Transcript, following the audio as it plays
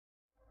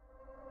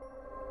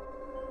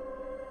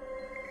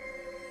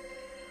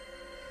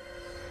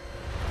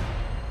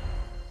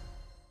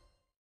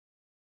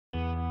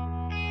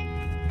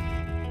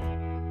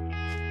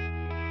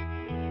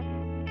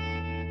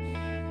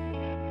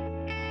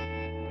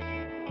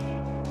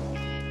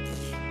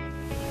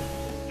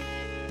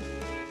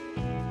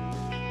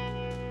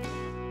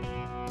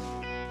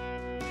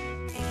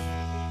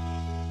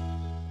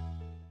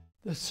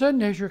The sin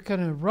nature can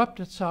erupt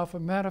itself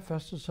and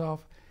manifest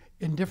itself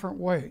in different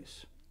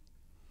ways.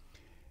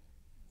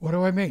 What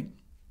do I mean?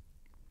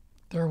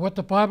 They're what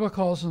the Bible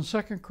calls in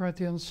 2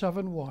 Corinthians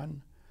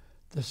 7:1,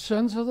 the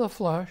sins of the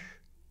flesh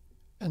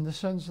and the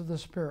sins of the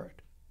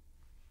spirit.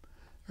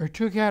 There are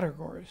two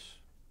categories.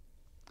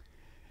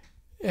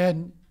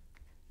 And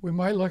we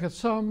might look at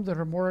some that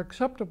are more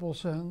acceptable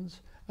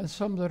sins and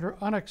some that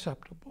are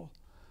unacceptable.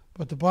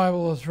 But the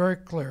Bible is very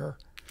clear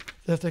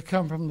that they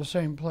come from the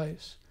same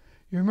place.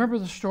 You remember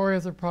the story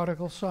of the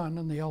prodigal son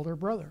and the elder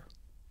brother.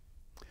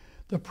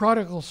 The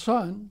prodigal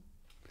son,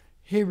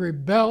 he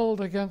rebelled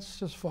against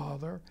his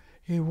father.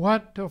 He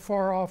went to a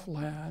far-off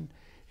land.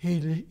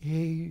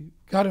 He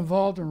got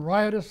involved in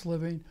riotous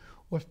living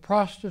with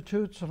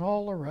prostitutes and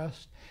all the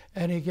rest,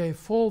 and he gave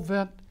full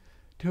vent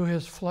to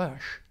his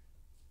flesh.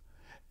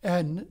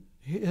 And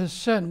his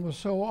sin was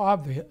so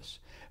obvious,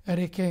 and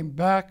he came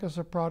back as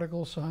a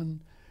prodigal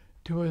son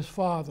to his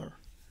father,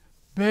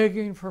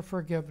 begging for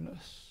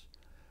forgiveness.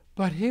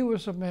 But he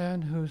was a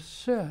man whose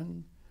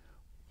sin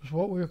was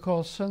what we would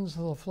call sins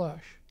of the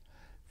flesh.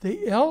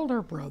 The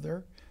elder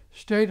brother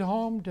stayed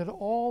home, did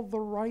all the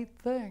right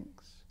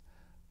things,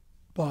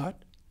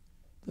 but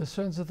the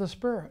sins of the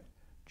spirit,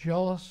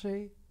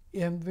 jealousy,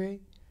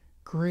 envy,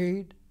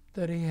 greed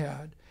that he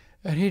had,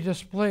 and he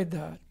displayed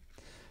that.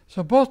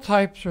 So both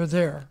types are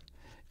there,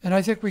 and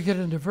I think we get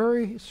into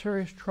very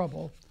serious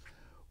trouble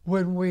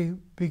when we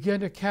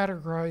begin to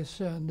categorize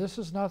sin. This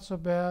is not so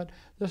bad,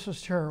 this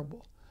is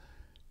terrible.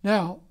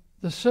 Now,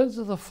 the sins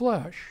of the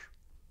flesh,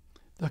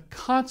 the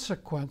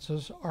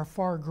consequences are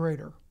far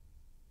greater.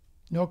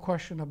 No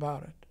question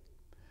about it.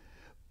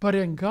 But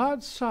in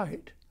God's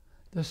sight,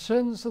 the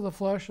sins of the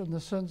flesh and the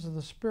sins of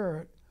the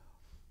spirit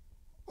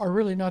are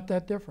really not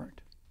that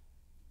different.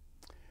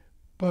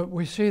 But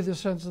we see the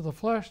sins of the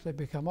flesh, they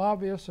become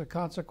obvious, the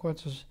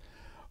consequences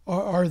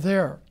are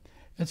there.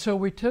 And so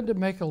we tend to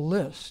make a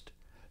list.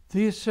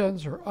 These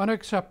sins are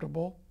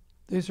unacceptable.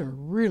 These are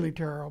really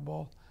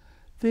terrible.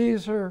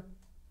 These are,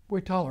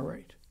 we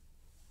tolerate.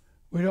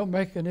 We don't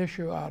make an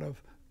issue out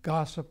of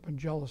gossip and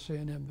jealousy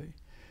and envy.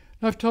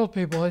 And I've told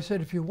people, I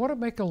said, if you want to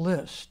make a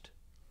list,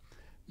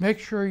 make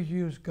sure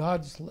you use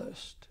God's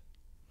list.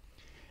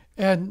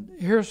 And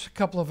here's a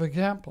couple of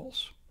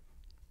examples.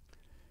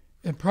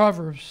 In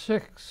Proverbs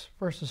 6,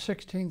 verses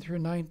 16 through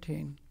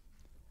 19,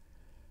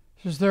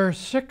 it says, there are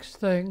 6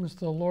 things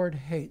the Lord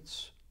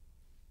hates.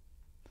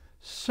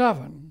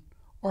 7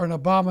 are an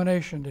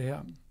abomination to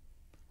him.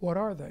 What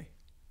are they?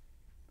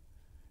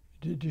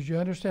 Did you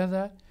understand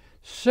that?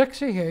 6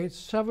 he hates,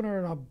 7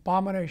 are an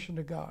abomination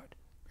to God.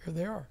 Here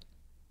they are.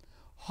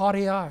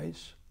 Haughty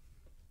eyes.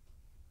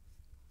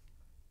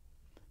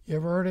 You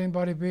ever heard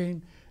anybody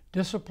being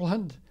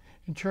disciplined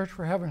in church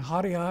for having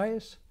haughty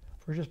eyes?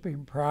 For just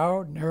being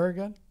proud and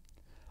arrogant?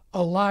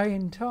 A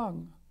lying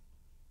tongue.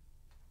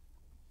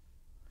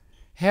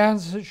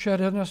 Hands that shed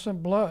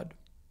innocent blood.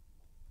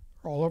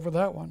 All over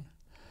that one.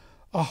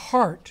 A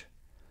heart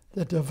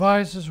that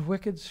devises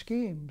wicked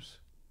schemes.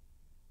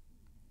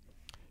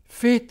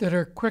 Feet that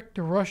are quick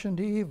to rush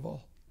into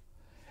evil.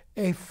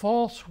 A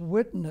false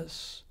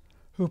witness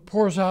who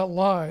pours out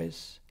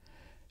lies.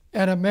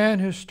 And a man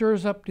who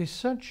stirs up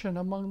dissension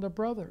among the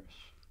brothers.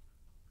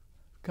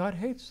 God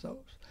hates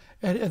those.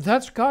 And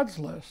that's God's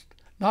list,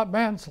 not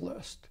man's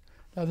list.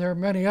 Now, there are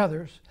many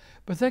others,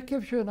 but that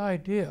gives you an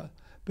idea,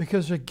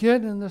 because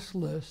again in this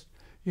list,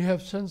 you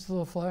have sins of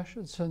the flesh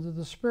and sins of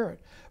the spirit.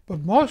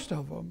 But most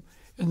of them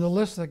in the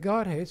list that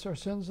God hates are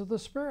sins of the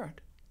spirit.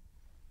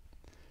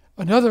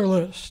 Another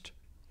list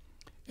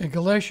in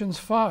Galatians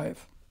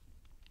 5.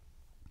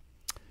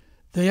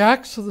 The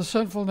acts of the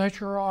sinful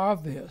nature are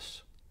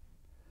obvious.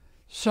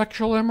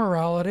 Sexual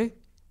immorality,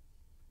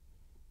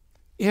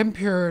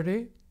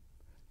 impurity,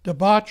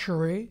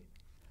 debauchery,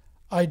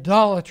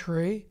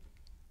 idolatry,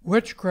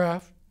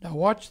 witchcraft, now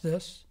watch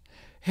this,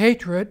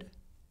 hatred,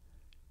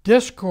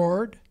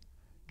 discord,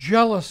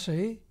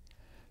 jealousy,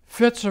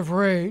 fits of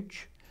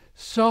rage,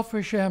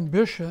 selfish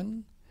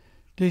ambition,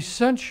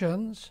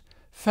 dissensions,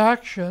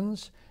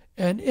 factions,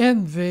 and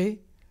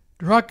envy,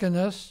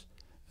 drunkenness,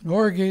 and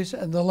orgies,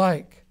 and the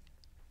like.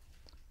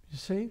 You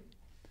see?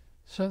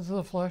 Sins of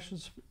the flesh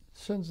and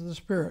sins of the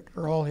spirit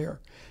are all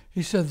here.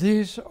 He said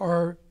these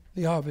are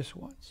the obvious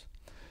ones.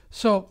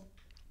 So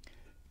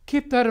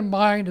keep that in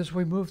mind as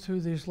we move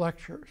through these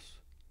lectures,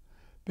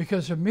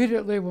 because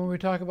immediately when we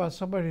talk about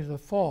somebody that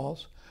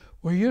falls,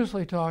 we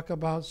usually talk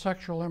about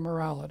sexual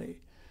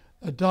immorality,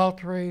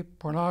 adultery,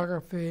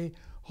 pornography,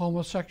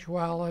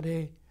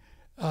 homosexuality.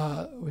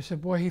 We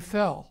said, boy, he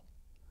fell.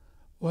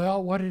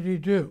 Well, what did he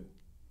do?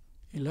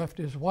 He left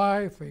his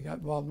wife, or he got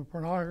involved in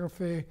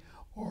pornography,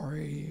 or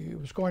he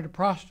was going to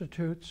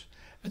prostitutes.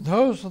 And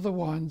those are the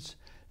ones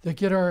that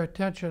get our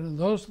attention, and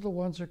those are the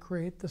ones that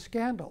create the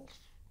scandals.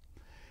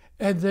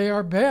 And they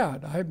are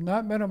bad. I'm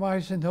not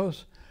minimizing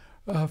those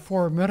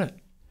for a minute.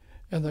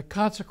 And the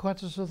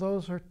consequences of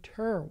those are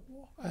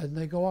terrible, and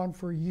they go on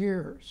for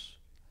years.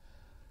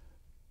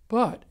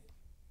 But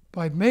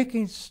by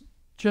making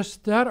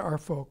just that our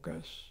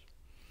focus,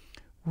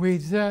 we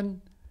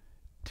then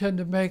tend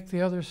to make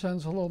the other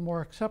sins a little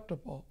more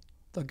acceptable.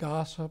 The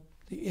gossip,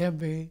 the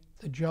envy,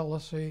 the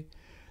jealousy,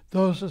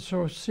 those that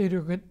sow seed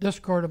of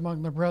discord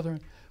among the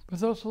brethren. But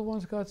those are the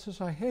ones God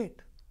says, I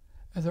hate.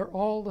 And they're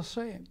all the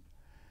same.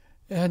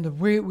 And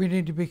we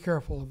need to be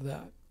careful of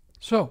that.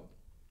 So,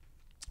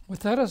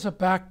 with that as a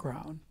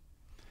background,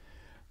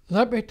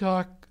 let me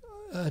talk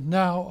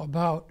now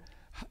about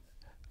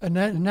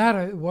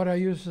what I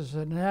use as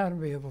an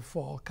anatomy of a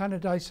fall, kind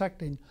of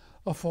dissecting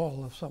a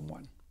fall of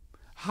someone.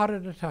 How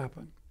did it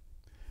happen?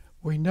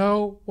 We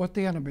know what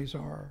the enemies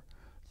are: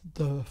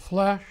 the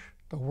flesh,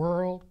 the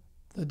world,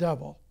 the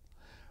devil.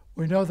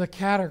 We know the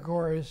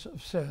categories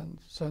of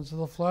sins: sins of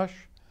the flesh,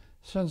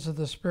 sins of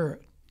the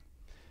spirit.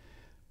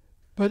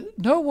 But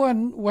no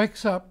one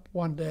wakes up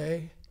one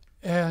day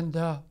and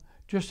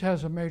just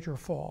has a major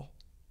fall.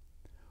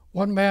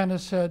 One man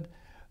has said,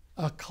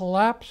 a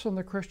collapse in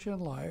the Christian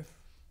life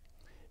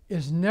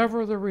is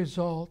never the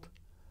result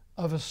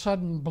of a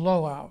sudden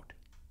blowout,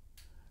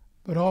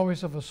 but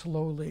always of a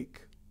slow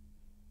leak.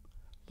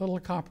 Little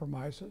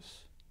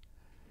compromises.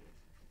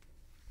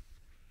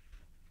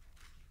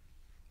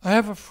 I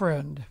have a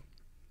friend,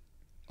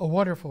 a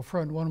wonderful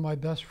friend, one of my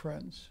best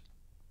friends,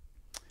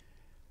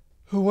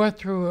 who went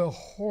through a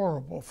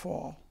horrible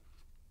fall.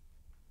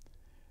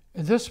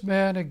 And this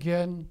man,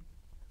 again,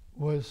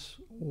 was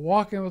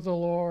walking with the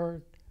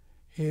Lord.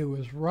 He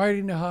was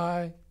riding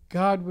high.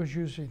 God was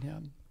using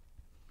him.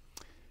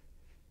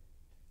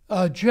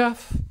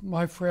 Jeff,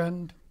 my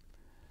friend,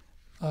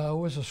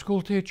 was a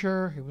school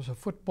teacher. He was a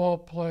football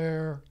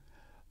player.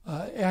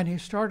 And he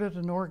started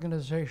an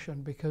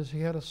organization because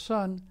he had a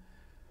son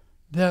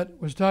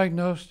that was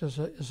diagnosed as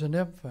an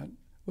infant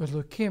with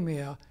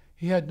leukemia.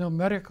 He had no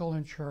medical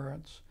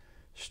insurance.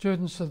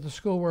 Students at the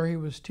school where he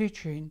was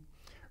teaching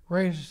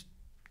raised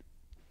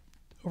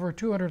over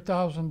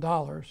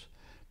 $200,000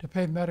 to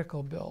pay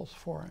medical bills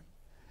for him.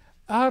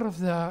 Out of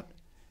that,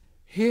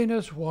 he and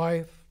his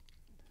wife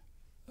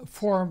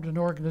formed an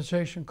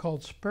organization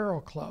called Sparrow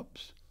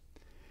Clubs.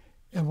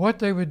 And what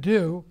they would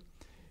do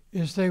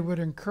is they would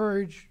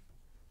encourage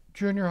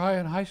junior high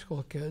and high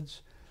school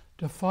kids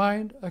to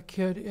find a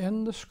kid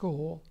in the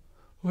school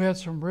who had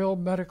some real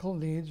medical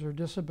needs or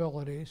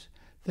disabilities.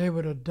 They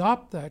would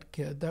adopt that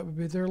kid. That would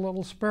be their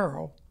little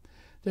sparrow.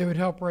 They would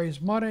help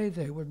raise money.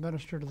 They would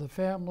minister to the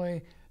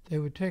family. They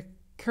would take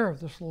care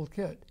of this little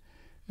kid.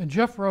 And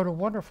Jeff wrote a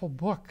wonderful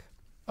book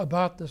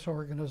about this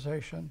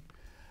organization.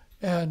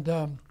 And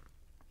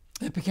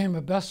it became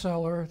a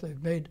bestseller.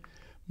 They've made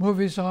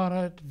movies on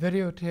it,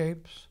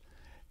 videotapes.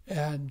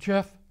 And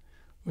Jeff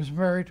was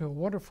married to a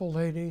wonderful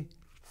lady,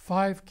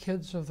 5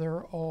 kids of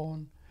their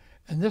own.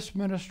 And this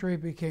ministry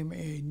became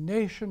a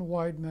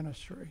nationwide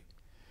ministry.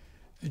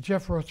 And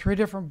Jeff wrote 3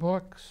 different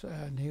books,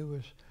 and he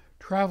was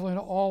traveling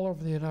all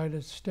over the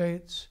United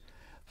States,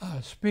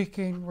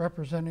 speaking,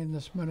 representing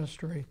this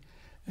ministry.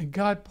 And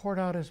God poured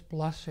out his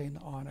blessing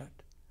on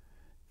it.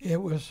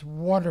 It was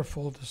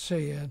wonderful to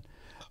see. And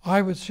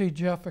I would see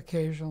Jeff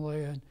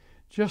occasionally and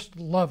just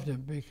loved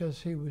him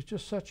because he was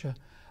just such an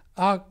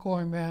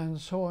outgoing man,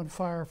 so on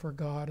fire for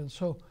God and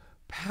so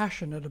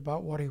passionate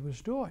about what he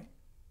was doing.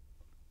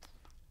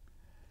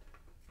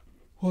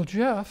 Well,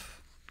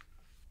 Jeff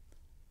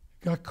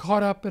got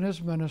caught up in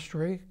his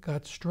ministry,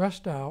 got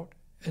stressed out,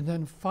 and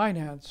then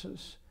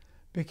finances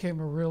became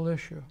a real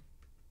issue.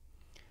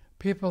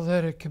 People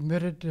that had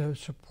committed to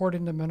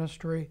supporting the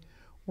ministry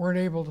weren't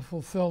able to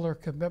fulfill their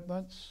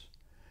commitments,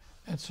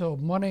 and so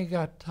money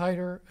got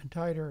tighter and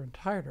tighter and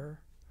tighter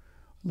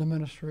in the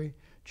ministry.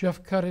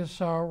 Jeff cut his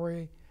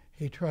salary.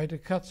 He tried to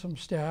cut some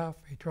staff.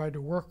 He tried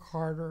to work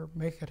harder,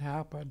 make it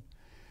happen,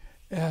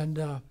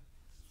 and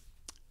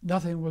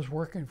nothing was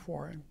working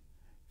for him.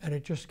 And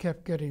it just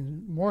kept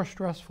getting more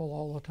stressful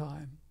all the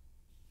time.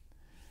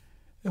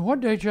 And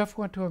one day Jeff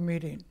went to a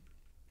meeting,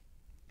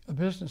 a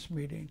business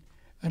meeting,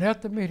 and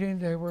at the meeting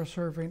they were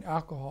serving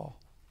alcohol,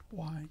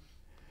 wine.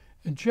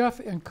 And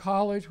Jeff in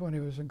college, when he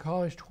was in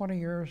college 20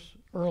 years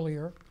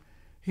earlier,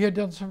 he had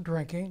done some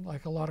drinking,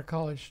 like a lot of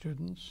college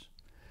students,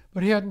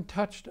 but he hadn't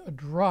touched a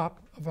drop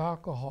of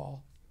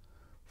alcohol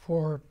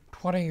for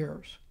 20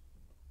 years.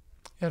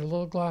 He had a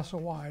little glass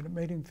of wine. It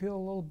made him feel a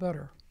little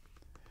better.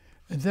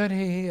 And then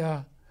he,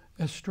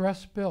 as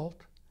stress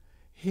built,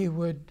 he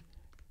would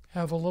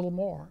have a little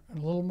more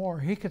and a little more.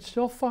 He could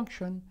still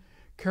function,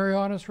 carry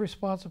on his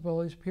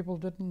responsibilities. People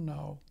didn't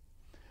know.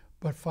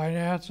 But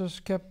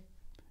finances kept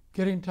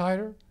getting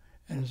tighter,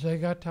 and as they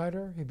got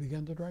tighter, he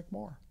began to drink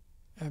more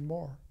and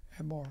more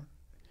and more.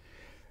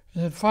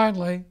 And then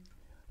finally,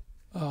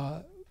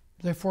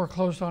 they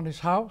foreclosed on his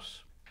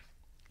house.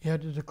 He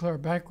had to declare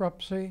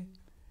bankruptcy,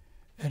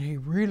 and he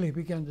really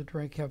began to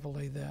drink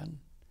heavily then.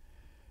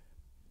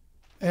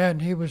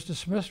 And he was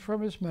dismissed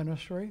from his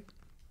ministry,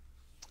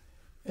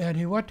 and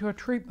he went to a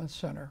treatment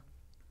center.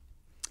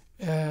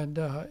 And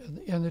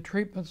in the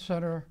treatment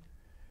center,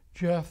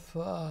 Jeff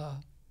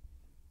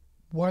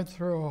went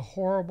through a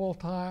horrible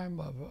time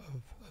of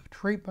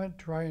treatment,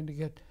 trying to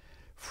get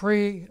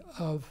free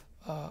of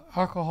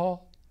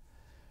alcohol.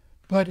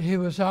 But he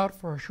was out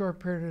for a short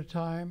period of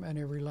time, and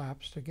he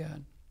relapsed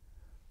again.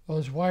 Well,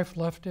 his wife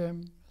left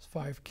him, his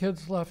 5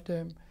 kids left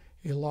him,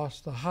 he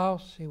lost the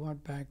house, he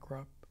went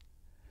bankrupt.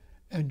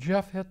 And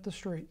Jeff hit the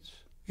streets.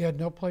 He had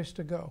no place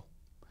to go.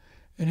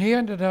 And he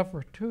ended up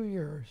for 2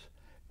 years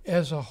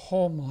as a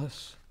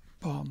homeless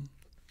bum.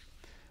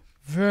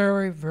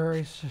 Very,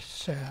 very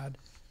sad.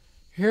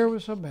 Here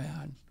was a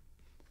man,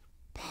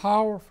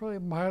 powerfully,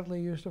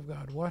 mightily used of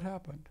God. What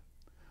happened?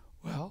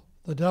 Well,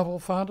 the devil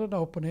found an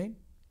opening.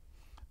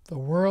 The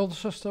world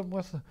system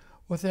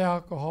with the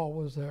alcohol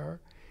was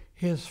there.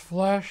 His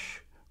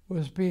flesh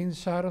was being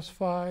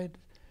satisfied,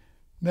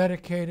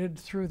 medicated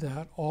through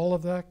that. All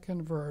of that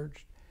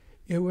converged.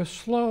 It was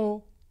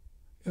slow,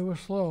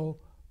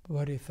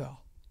 but he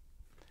fell.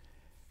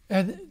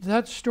 And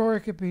that story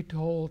could be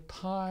told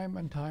time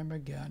and time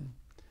again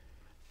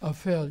of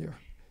failure.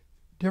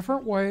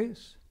 Different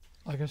ways.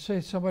 Like I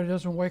say, somebody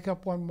doesn't wake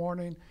up one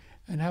morning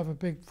and have a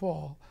big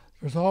fall.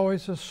 There's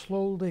always a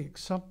slow leak,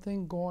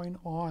 something going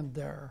on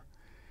there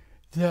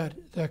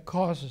that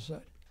causes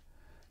it.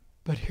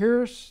 But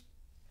here's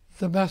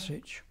the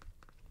message.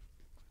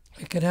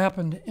 It could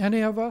happen to any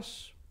of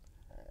us.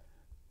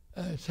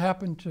 It's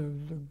happened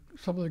to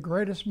some of the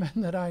greatest men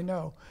that I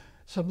know,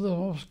 some of the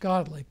most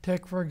godly.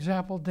 Take, for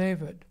example,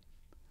 David,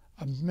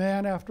 a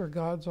man after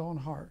God's own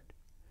heart.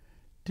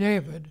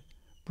 David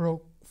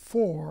broke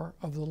 4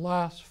 of the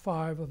last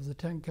 5 of the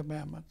 10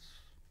 commandments.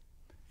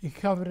 He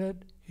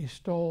coveted, he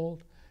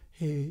stole,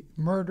 he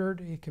murdered,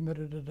 he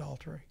committed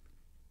adultery.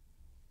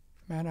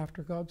 Man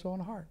after God's own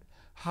heart.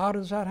 How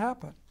does that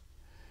happen?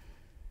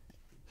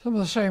 Some of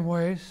the same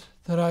ways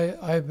that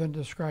I've been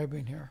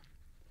describing here.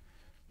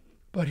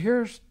 But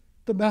here's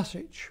the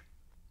message.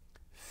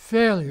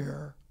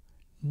 Failure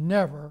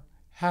never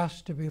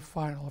has to be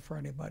final for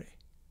anybody.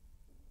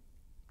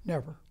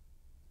 Never.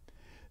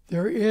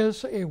 There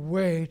is a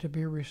way to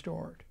be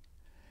restored.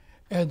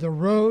 And the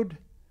road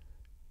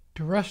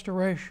to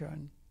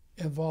restoration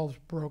involves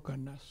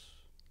brokenness.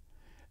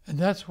 And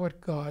that's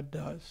what God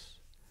does,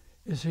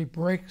 is he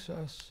breaks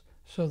us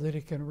so that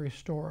he can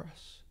restore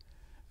us.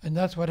 And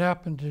that's what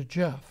happened to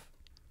Jeff.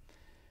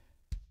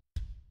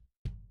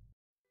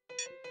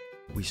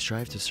 We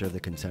strive to serve the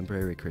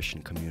contemporary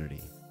Christian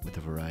community with a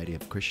variety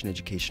of Christian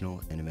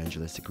educational and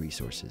evangelistic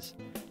resources.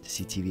 To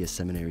see TVS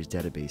Seminary's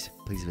database,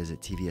 please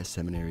visit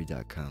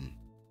tvsseminary.com.